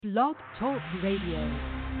Blog Talk Radio.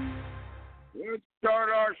 Let's start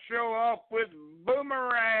our show off with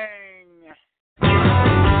Boomerang.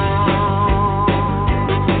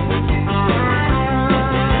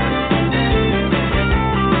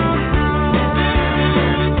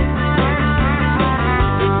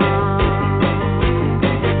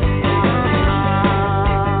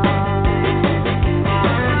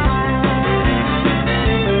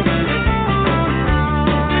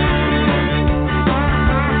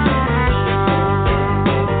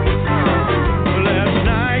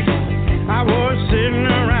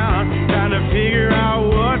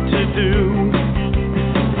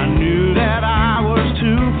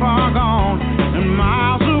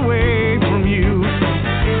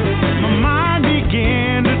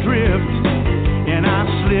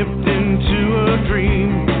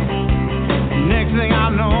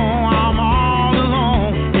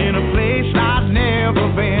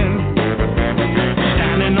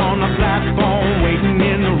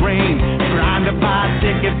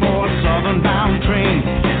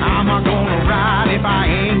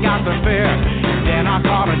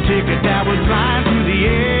 That was flying through the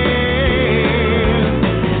air.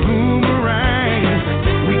 Boomerang,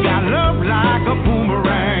 we got love like a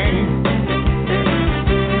boomerang.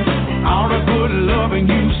 All the good loving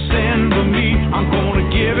you send to me, I'm gonna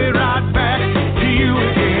give it right back to you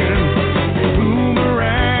again.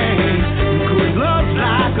 Boomerang, good love's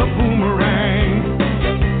like a boomerang.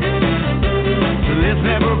 So let's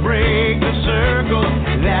never break the circle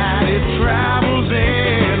that it travels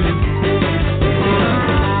in.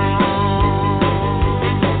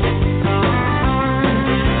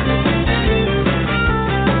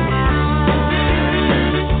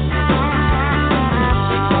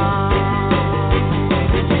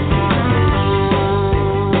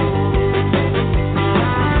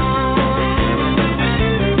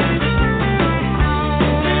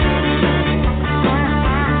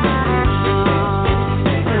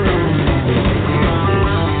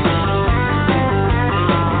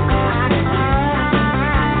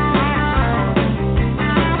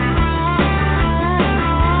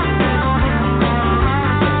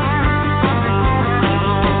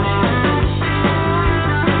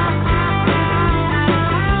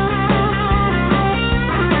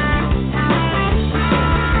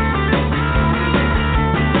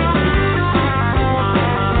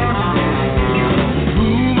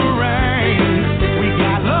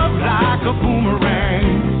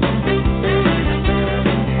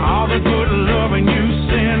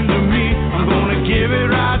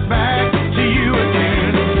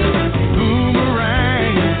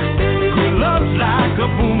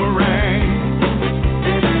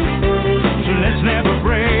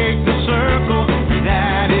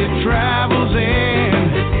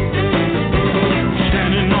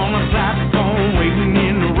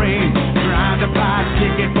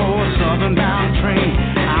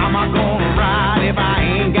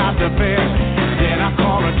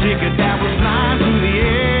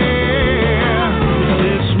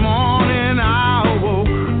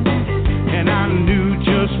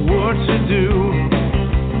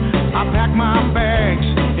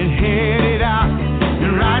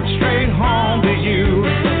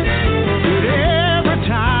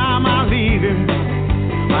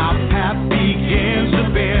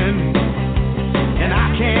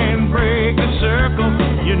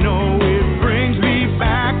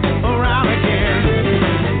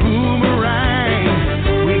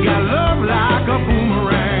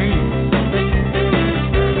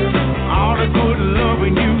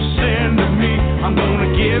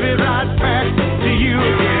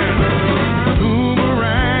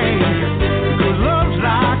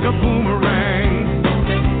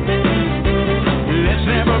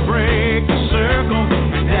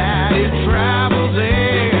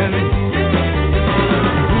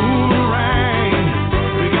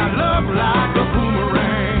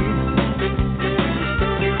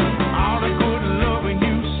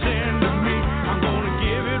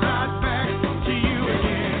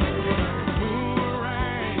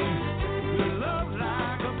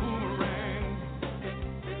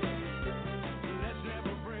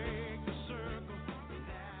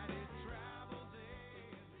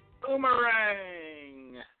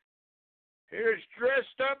 Boomerang. Here's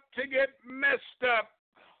dressed up to get messed up.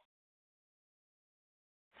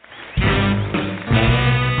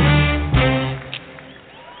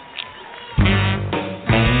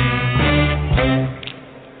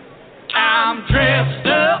 I'm dressed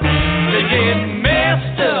up to get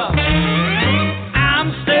messed up.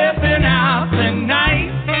 I'm stepping out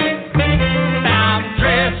tonight. I'm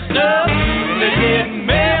dressed up to get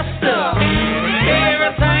messed up.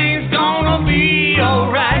 Everything's gonna be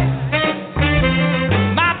alright.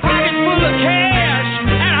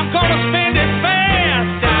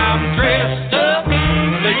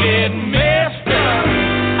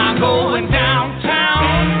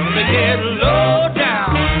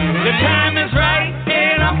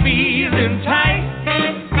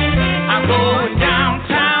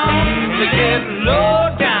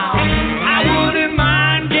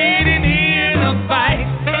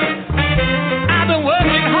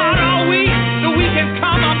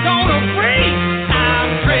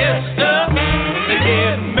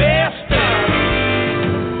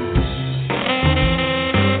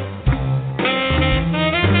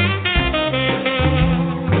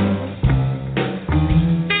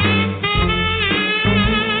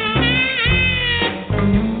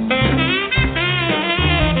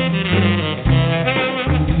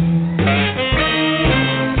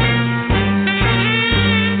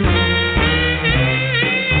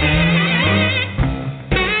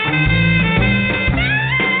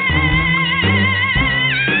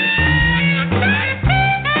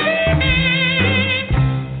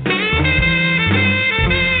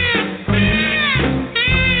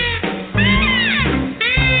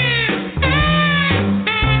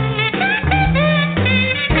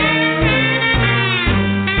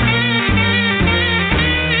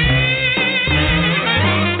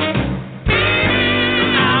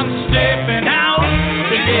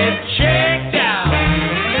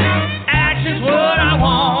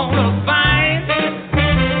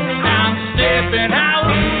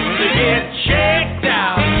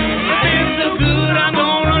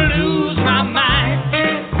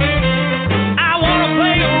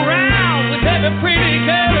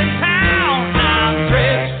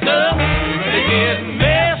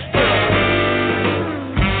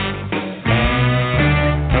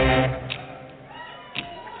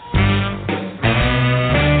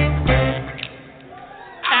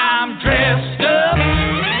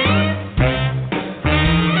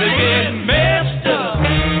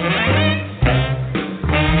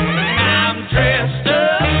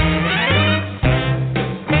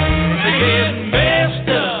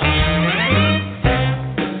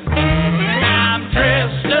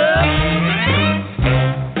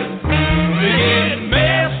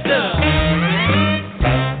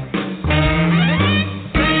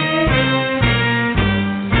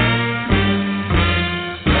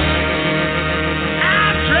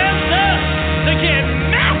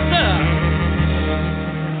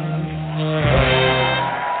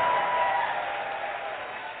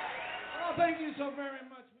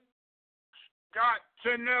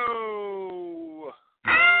 to know.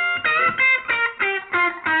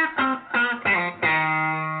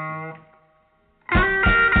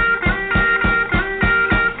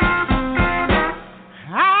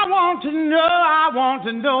 I want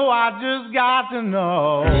to know, I just got to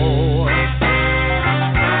know.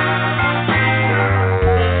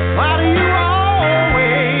 Why do you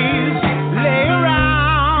always lay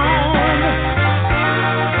around?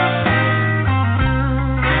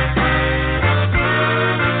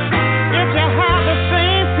 If you have the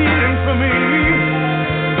same feeling for me,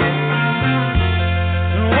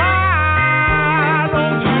 then why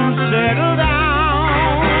don't you settle down?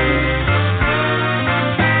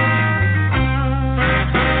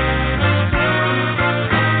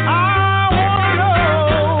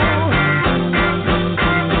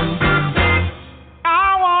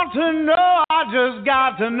 Just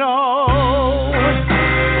got to know.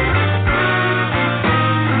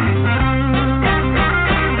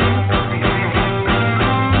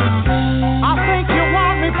 I think you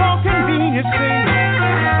want me for convenience sake.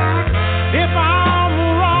 If I'm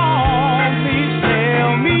wrong, please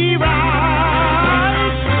tell me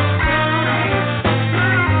right.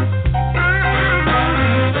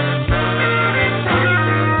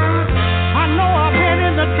 I know I've been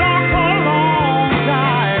in the dark for a long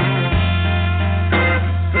time.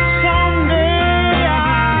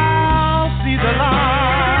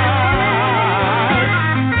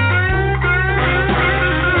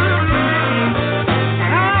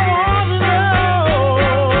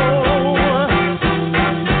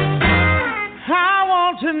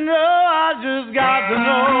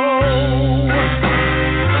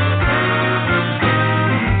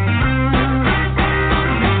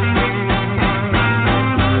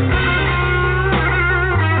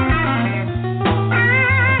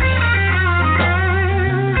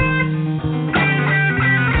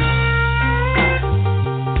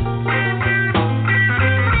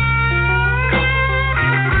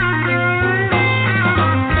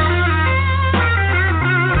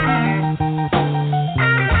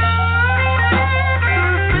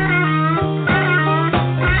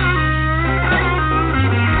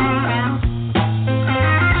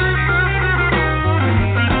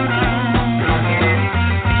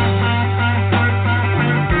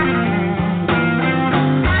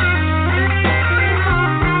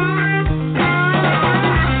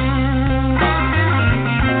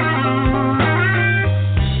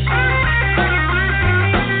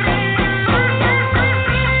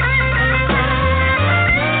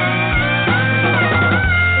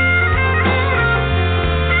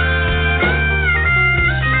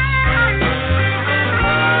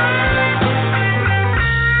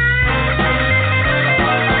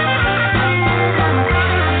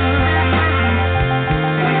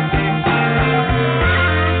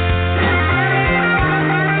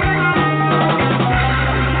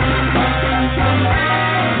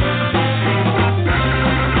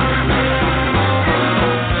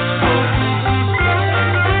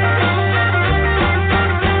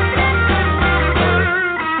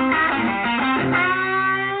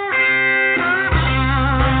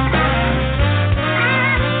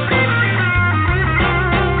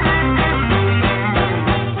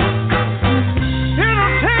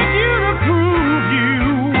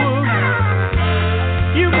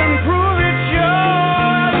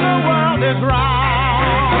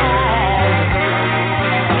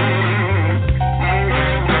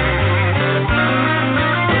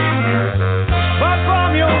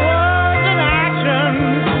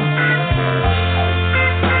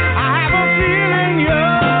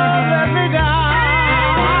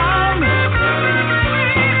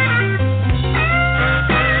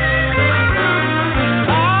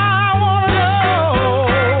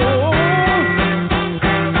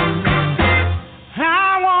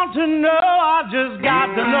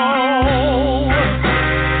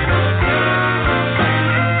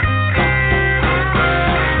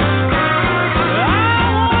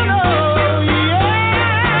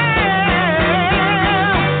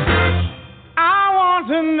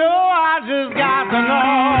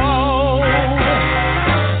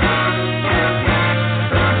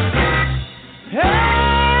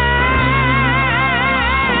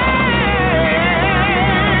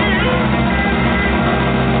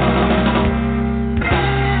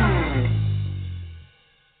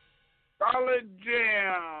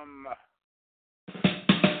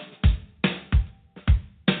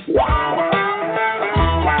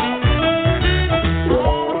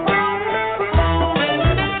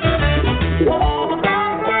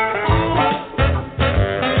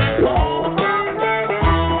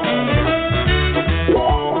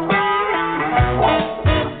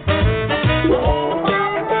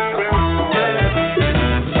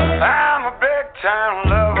 time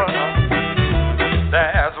lover,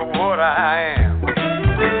 that's what I am.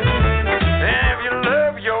 And if you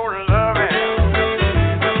love your loving,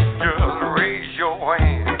 just raise your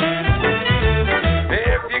hand.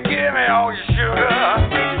 If you give me all your sugar,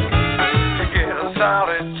 you get a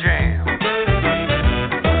solid jam.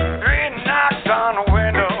 3 knocks on the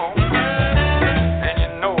window, and you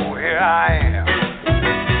know here I am.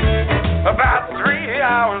 About 3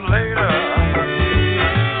 hours later,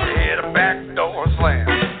 you hear the back door slam.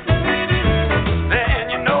 Then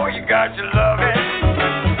you know you got your loving,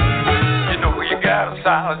 you know you got a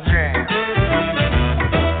solid jam.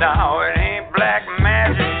 Now it ain't black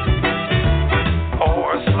magic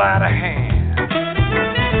or a sleight of hand.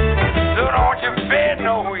 So don't you fear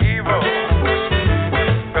no evil,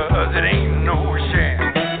 'cause it ain't no sham.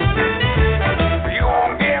 If you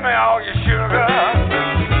won't give me all your sugar,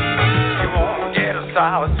 you won't get a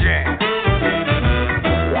solid jam.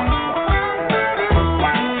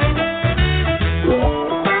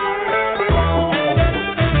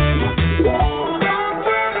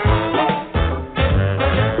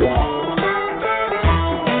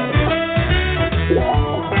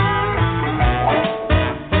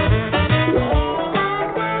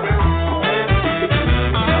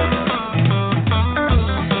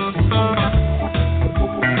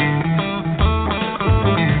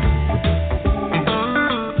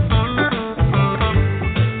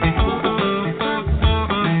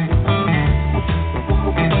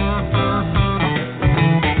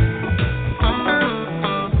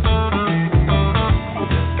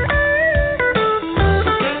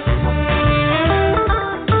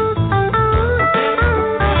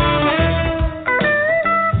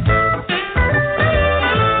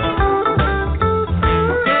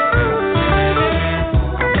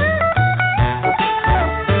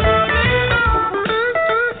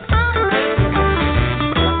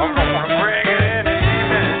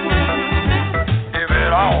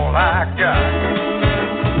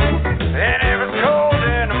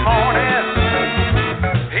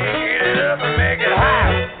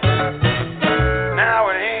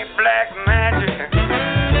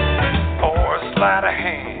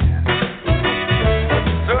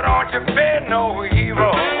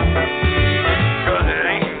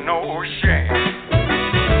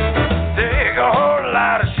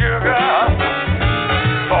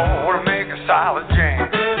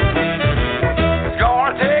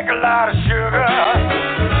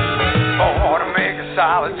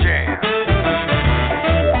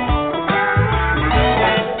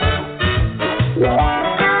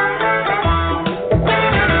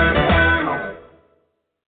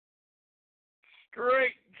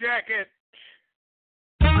 Straight jacket.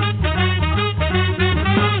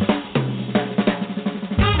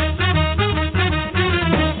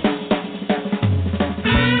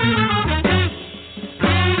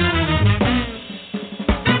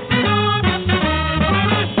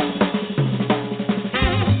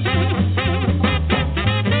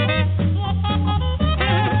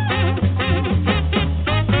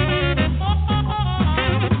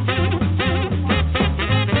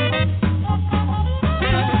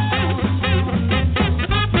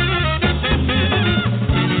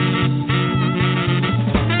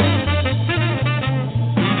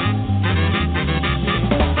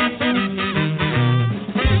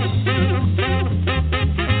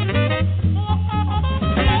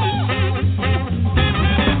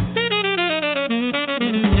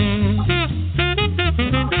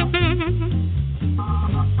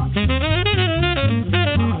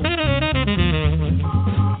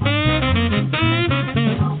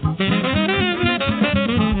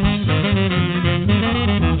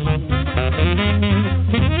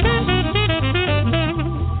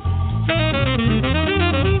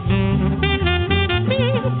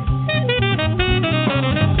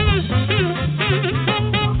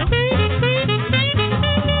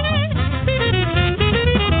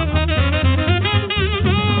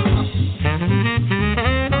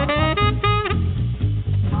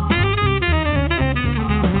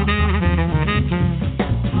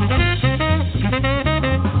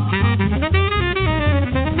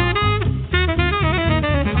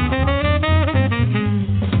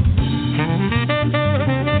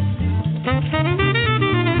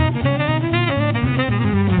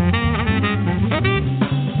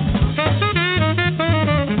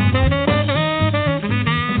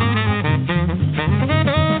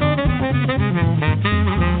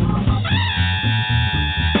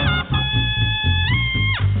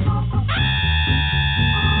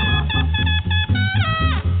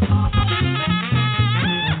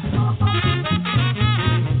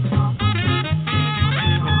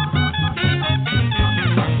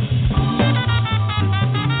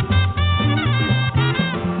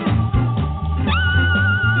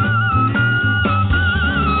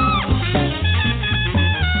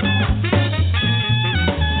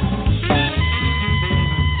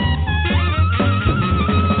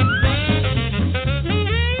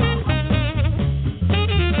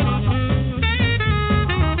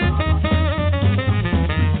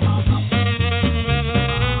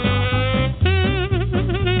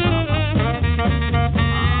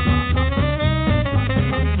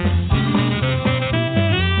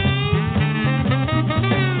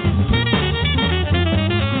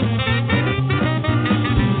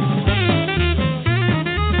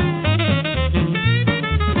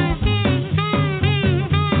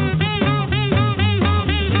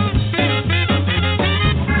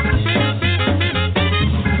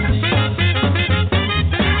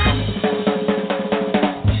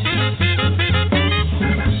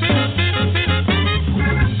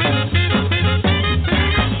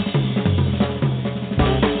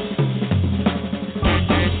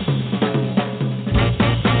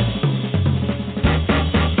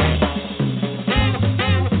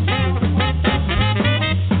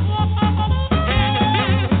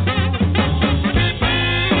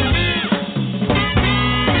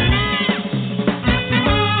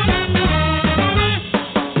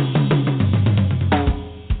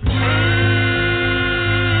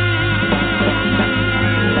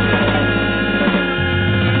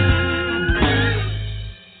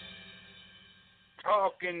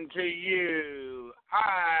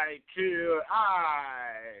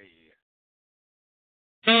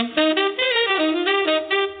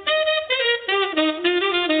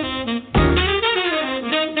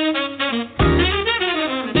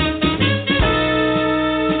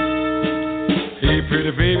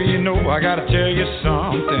 Pretty baby, you know I gotta tell you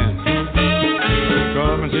something.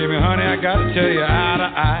 Come and see me, honey, I gotta tell you eye to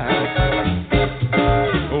eye.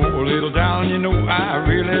 Oh, little darling, you know I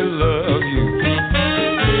really love you.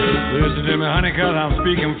 Listen to me, honey, cause I'm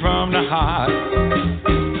speaking from the heart.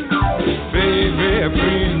 Baby,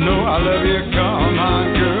 please know I love you. Come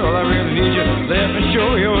on, girl, I really need you. Let me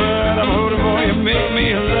show you what I'm holding for. You make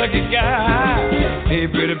me a lucky guy. Hey,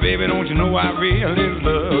 pretty baby, don't you know I really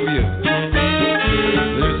love you?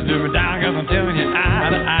 Listen to me, darling, cause I'm telling you eye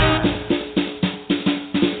to eye.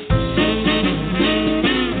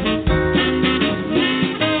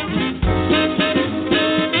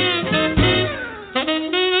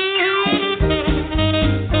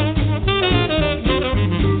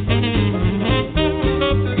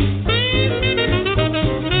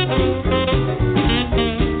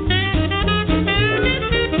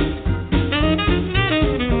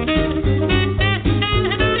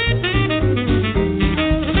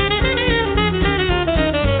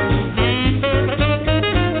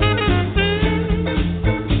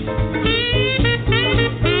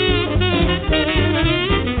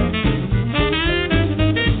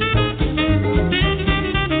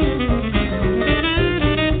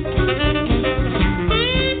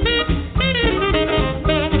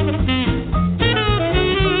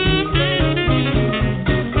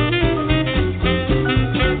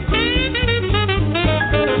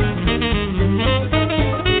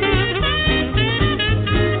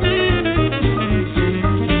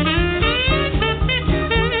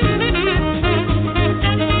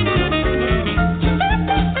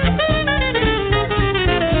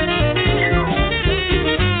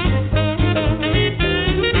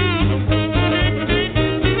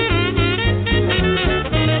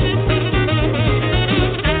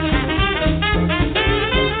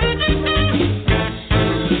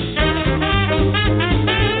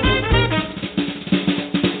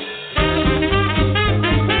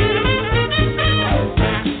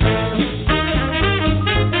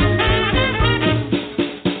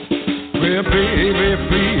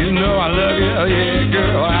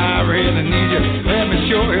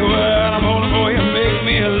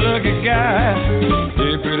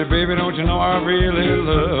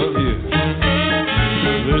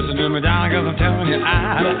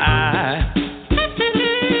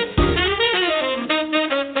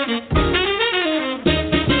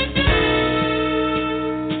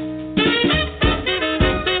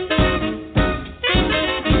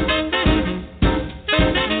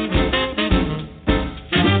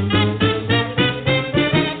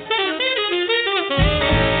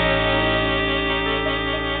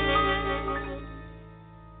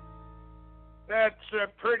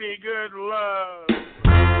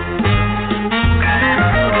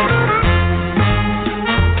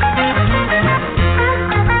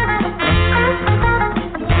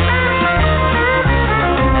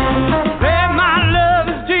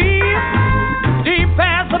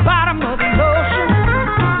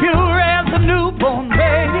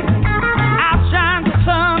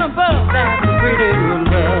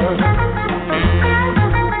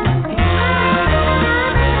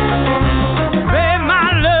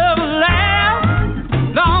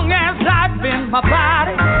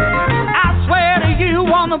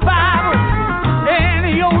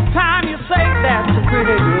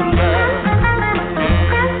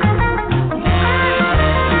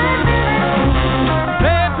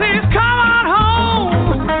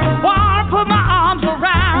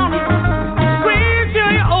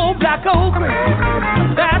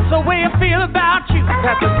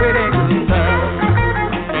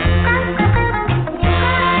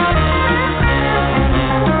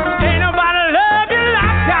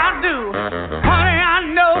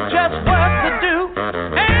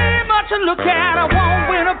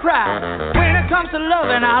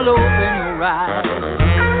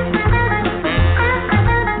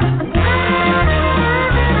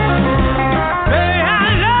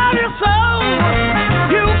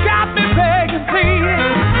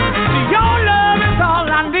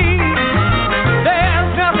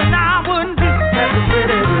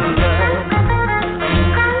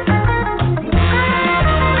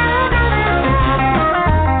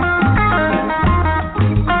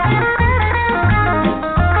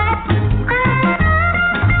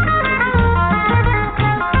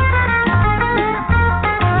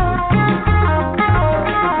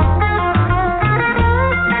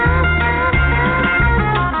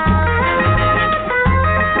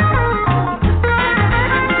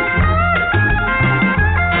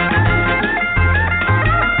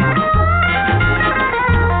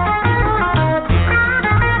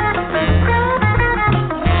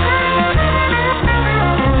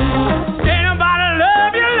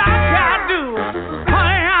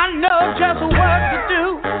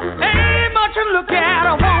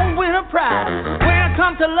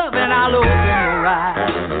 to love and I'll open your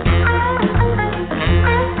eyes.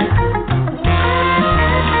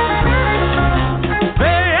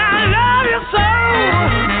 Baby, I love you so.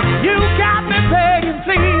 You got me begging,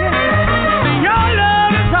 please. Your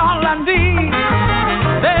love is all I need.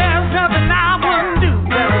 There's nothing I wouldn't do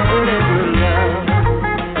that pretty good love.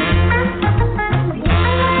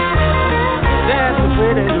 That's a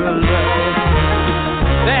pretty good love.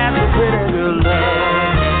 That's a pretty good love.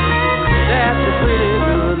 That's a pretty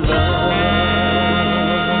good love.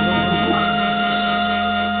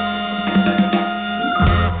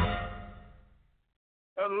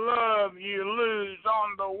 A love you lose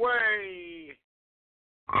on the way.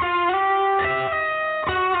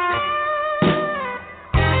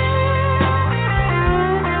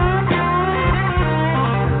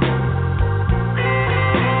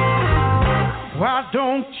 Why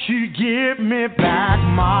don't you give me back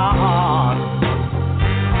my heart?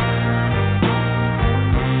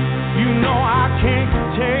 You know I can't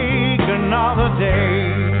take another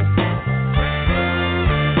day.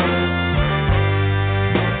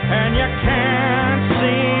 And you can't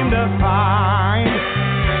seem to find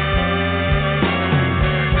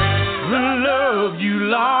the love you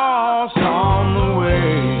lost on the way.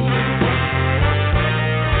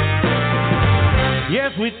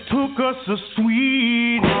 Yes, we took us a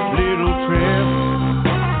sweet little trip,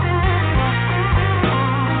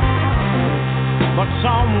 but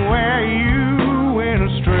somewhere you went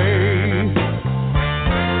astray.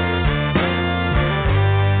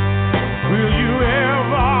 Will you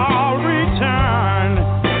ever return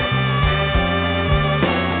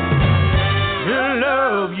the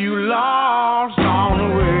love you lost on the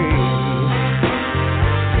way?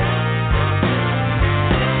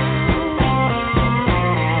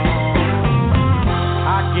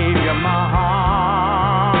 I gave you my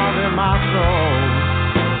heart and my soul.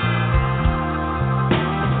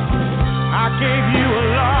 I gave you a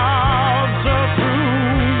love so true.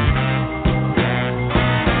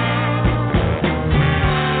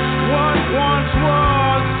 What once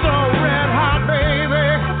was so red hot, baby,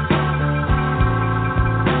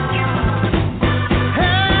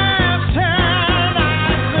 has turned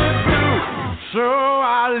icy blue. So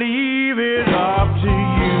I leave it up to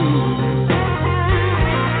you.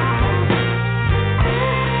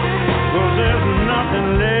 'Cause there's nothing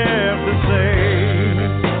left to say.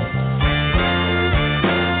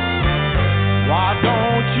 Why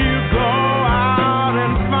don't you go out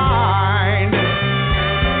and find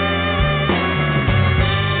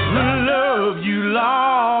the love you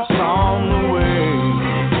lost on the way?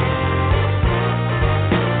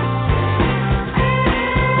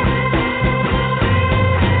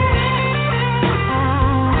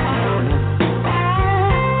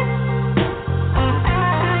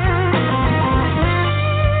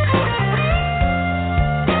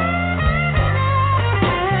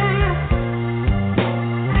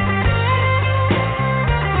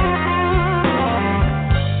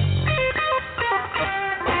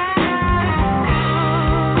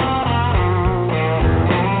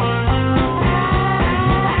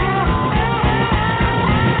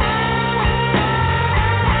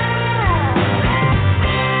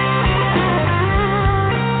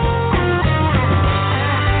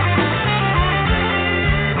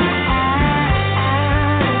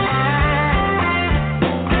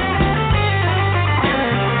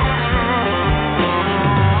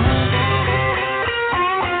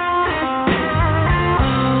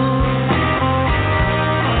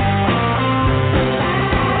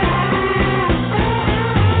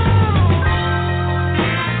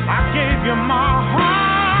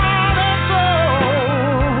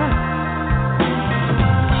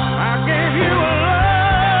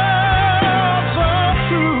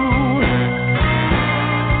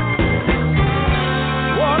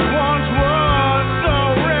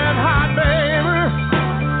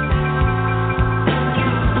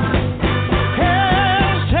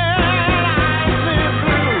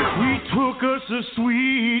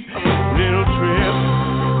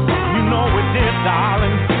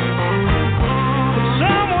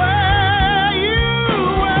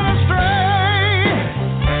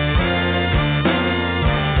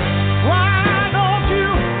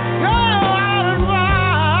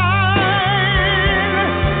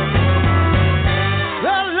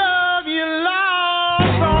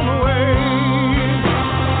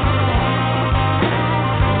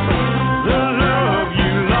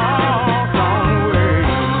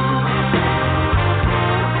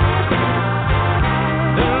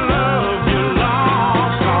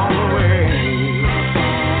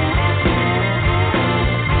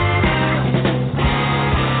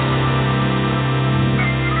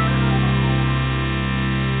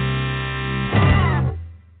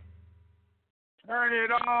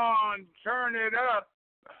 it on, turn it up.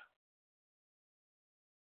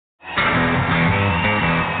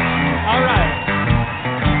 All right.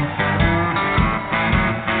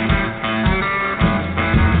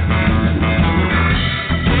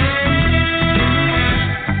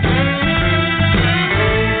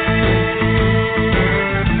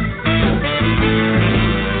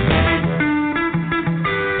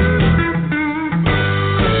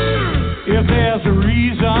 If there's a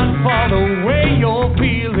reason for the way you're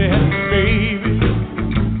feeling, baby,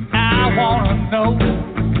 I wanna know.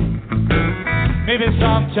 Maybe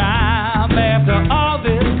sometime after all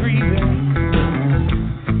this grieving,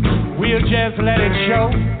 we'll just let it show.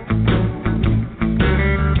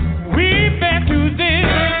 We've been through this,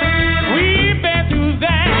 we've been through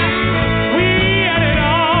that. We had it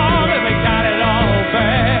all and we got it all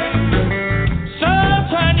back. So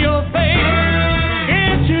turn your face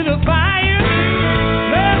into the fire.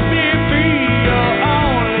 Let me be your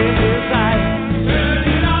only desire.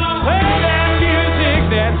 Play that music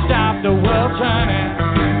that stopped the world turning.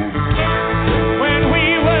 When we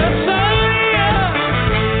were so young,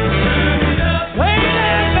 play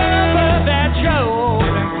that number that drove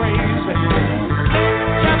me crazy.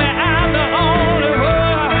 Tell me I'm the only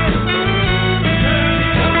one.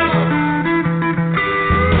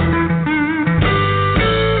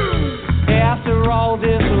 After all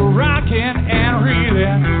this rocking and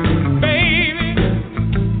reeling, baby,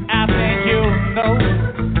 I think you'll know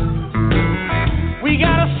we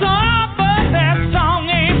got a song, but that song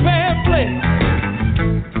ain't been played.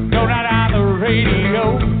 No, not on the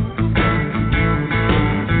radio.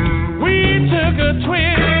 We took a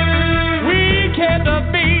twist, we kept the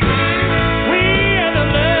beat. We had the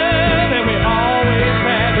love that we always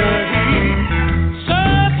had to keep. So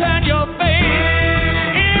turn your face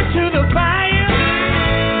into the fire.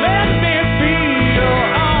 Let me be your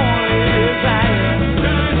only desire.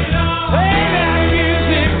 Play that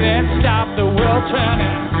music that stopped the world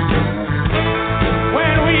turning.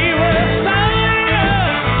 When we were so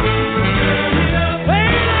young, play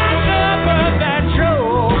that number that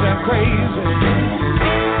drove them crazy.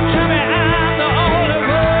 Tell me I'm the only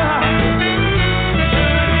one.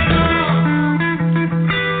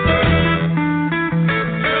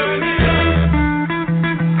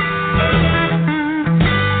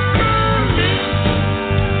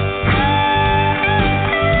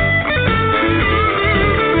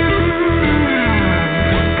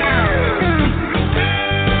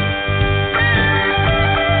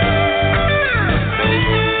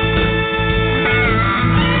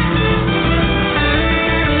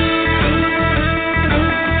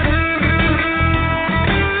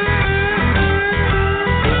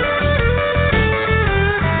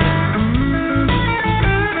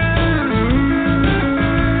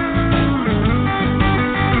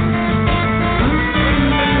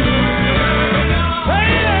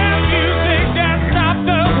 Play that music that stopped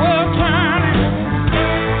the world turning.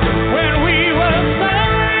 When we were so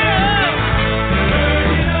young,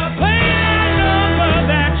 play that number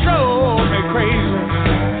that drove me crazy.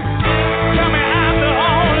 Tell me I'm the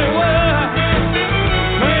only one.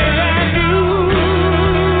 Play that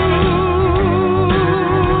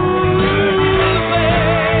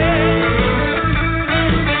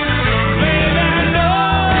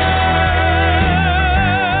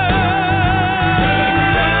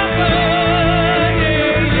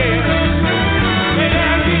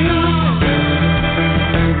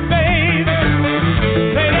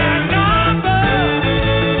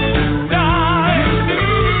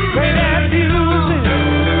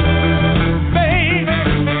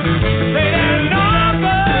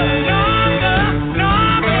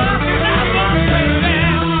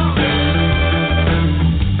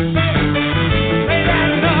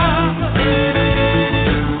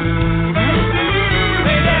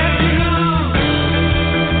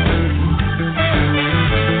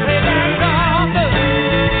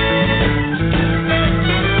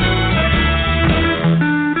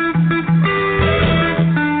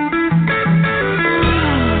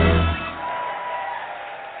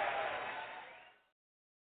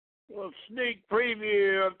Well, sneak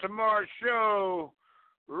preview of tomorrow's show,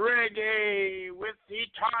 Reggae with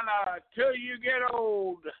Etana Till You Get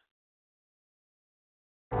Old.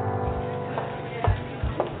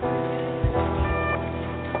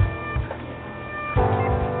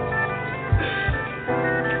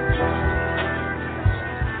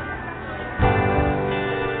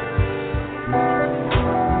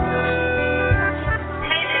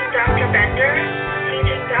 Paging Dr. Bender.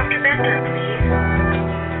 Paging Dr. Bender, please.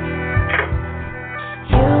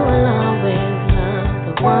 You will always love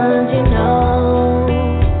the ones you know.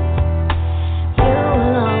 You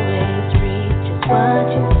will always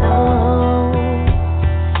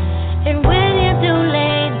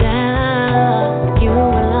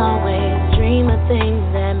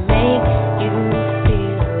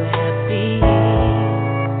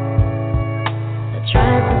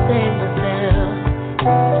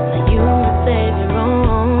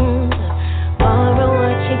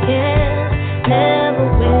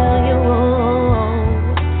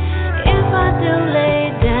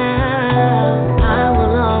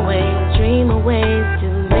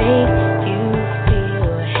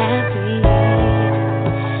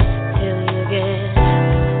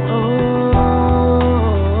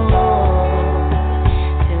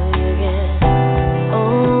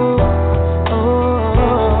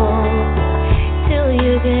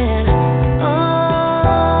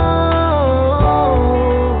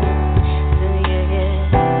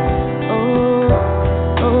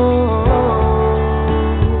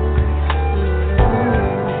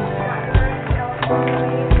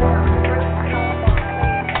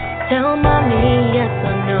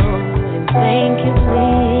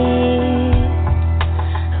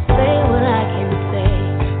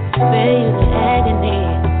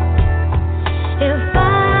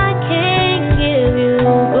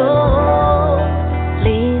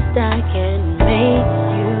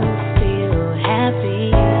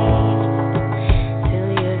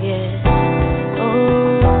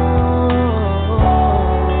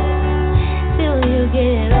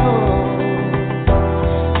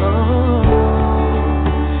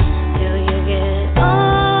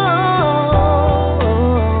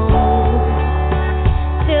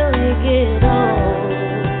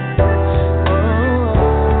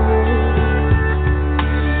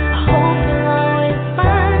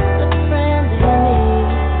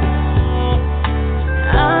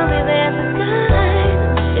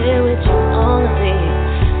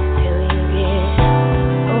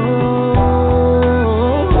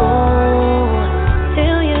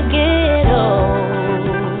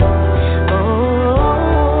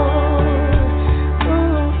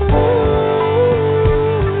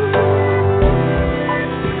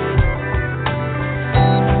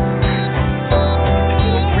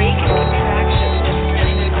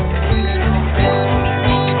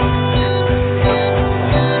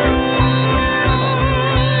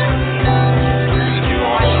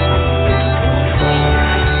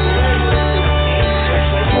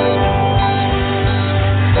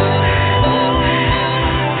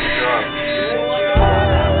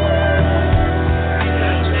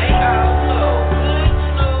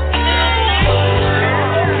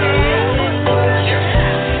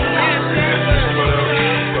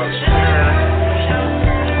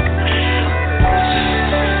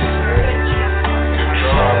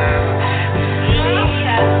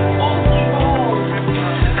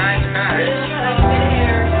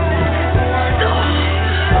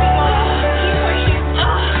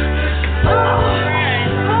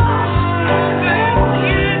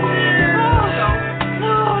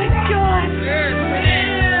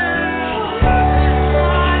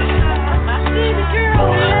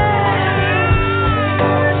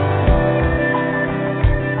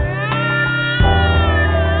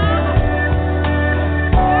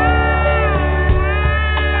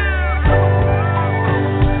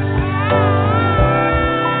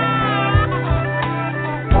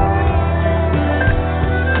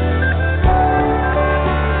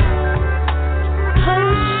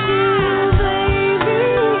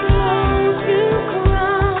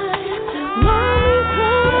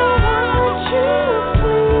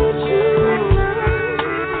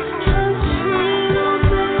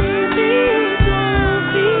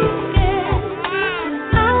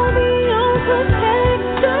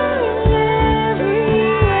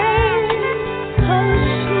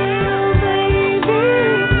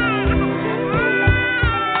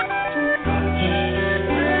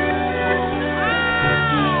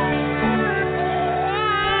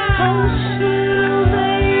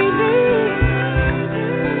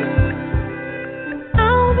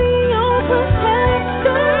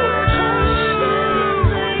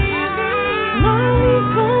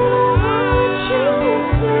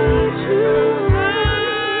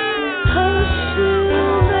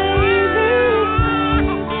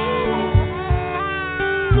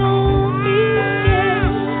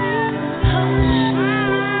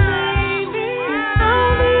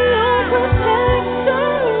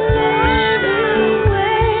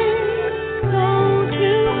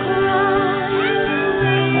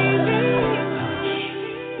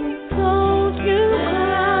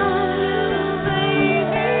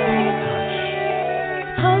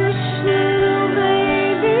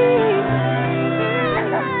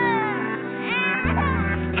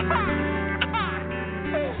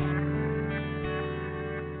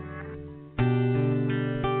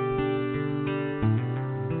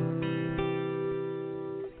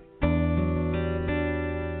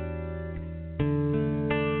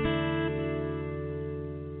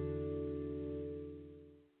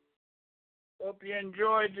Hope you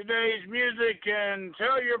enjoyed today's music and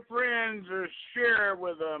tell your friends or share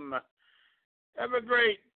with them. Have a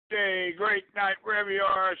great day, great night wherever you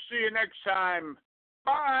are. See you next time.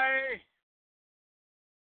 Bye.